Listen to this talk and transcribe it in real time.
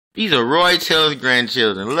These are Roy Taylor's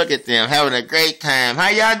grandchildren. Look at them having a great time. How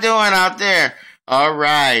y'all doing out there? All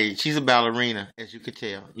right. She's a ballerina, as you could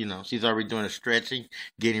tell. You know, she's already doing a stretching,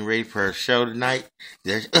 getting ready for her show tonight.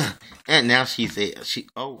 And now she's a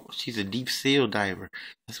deep sea diver.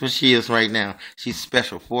 That's what she is right now. She's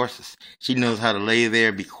special forces. She knows how to lay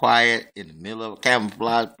there, be quiet in the middle of a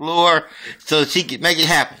camouflage floor, so she can make it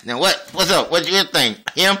happen. Now what's up? What's your thing?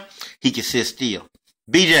 Him? He can sit still.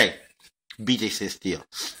 BJ sit still.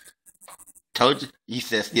 Told you, he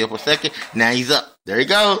sat still for a second. Now he's up. There he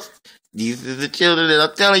goes. These are the children that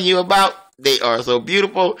I'm telling you about. They are so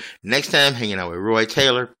beautiful. Next time, hanging out with Roy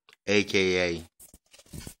Taylor, a.k.a.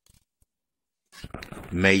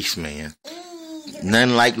 Maceman.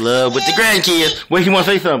 Nothing like love with the grandkids. Wait, you want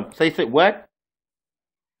to say something? Say what?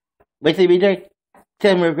 Wait, say BJ?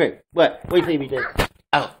 Tell me real quick. What? Wait, say BJ.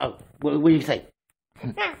 Oh. What do you say?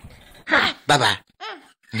 Bye-bye.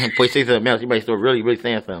 Boy, say something else. You might start really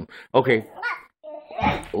saying something. Okay.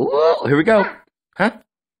 Ooh, here we go. Huh?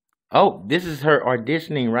 Oh, this is her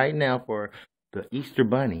auditioning right now for the Easter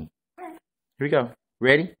Bunny. Here we go.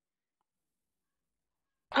 Ready?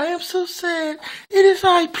 I am so sad. It is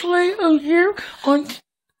I play here on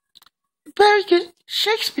very good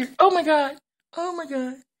Shakespeare. Oh my God.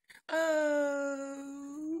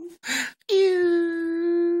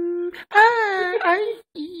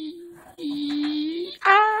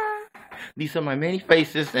 These are my many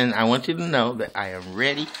faces, and I want you to know that I am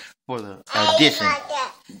ready for the audition.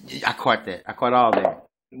 I caught that. I caught all that.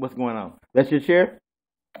 What's going on? That's your chair?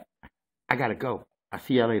 I gotta go. I'll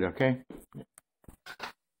see y'all later, okay?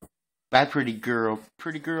 Bye, pretty girl.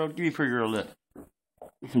 Pretty girl, give me a pretty girl look.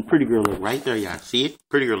 Some pretty girl look right there, y'all. See it?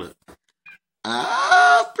 Pretty girl look.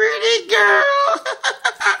 Oh, pretty girl.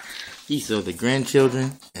 These are the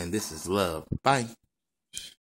grandchildren, and this is love. Bye.